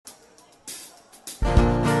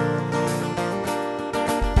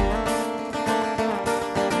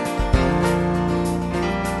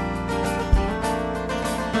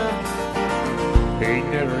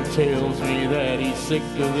tells me that he's sick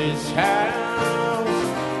of this house.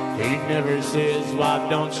 He never says, why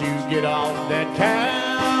don't you get off that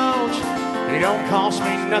couch? He don't cost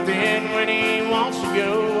me nothing when he wants to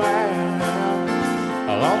go out.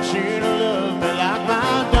 I want you to love me like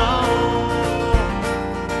my dog.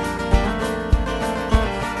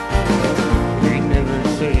 He never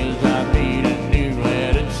says I need a new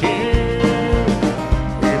attitude.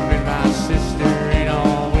 Him and my sister ain't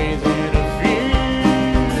always in a feud.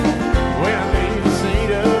 When I leave the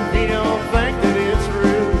seat up, he don't think that it's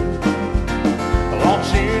rude. I want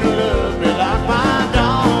you to love me like my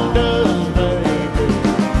dog does, baby.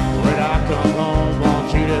 When I come home, I want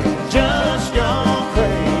you to just go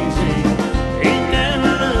crazy. He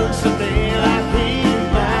never looks at me like he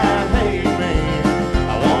might hate me.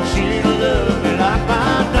 I want you to love me like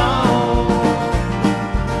my dog.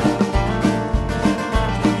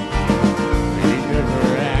 He never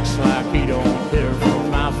acts like he don't care for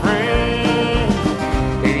my friend.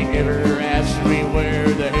 He never asks me where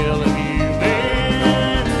the hell have you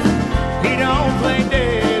been. He don't play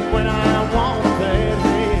dead when I want that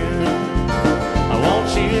hand. I want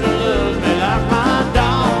you to love me like my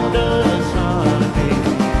dog does, honey.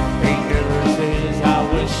 He never says I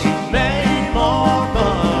wish you made more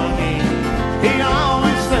money. He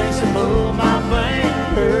always thinks to pull my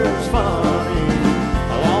fingers funny.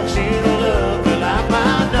 I want you to love me like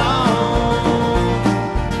my dog.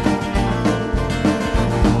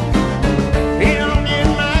 He don't get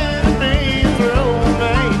mad at me and throw a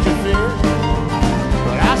major fit,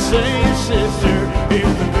 but I say his sister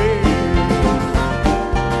is the best.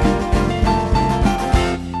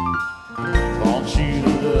 Want you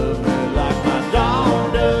to love me like my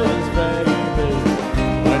dog does, baby.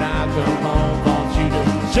 When I come home, want you to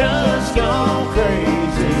just go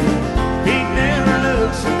crazy. He never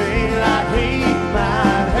looks at me like he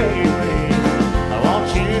might hate me. I want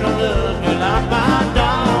you to love me like my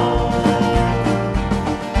dog.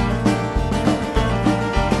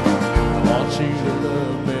 I want you to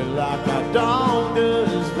love me like my dog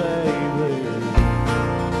does, baby.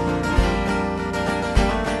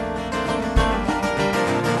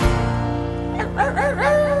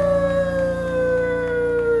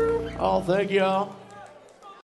 Oh, thank y'all.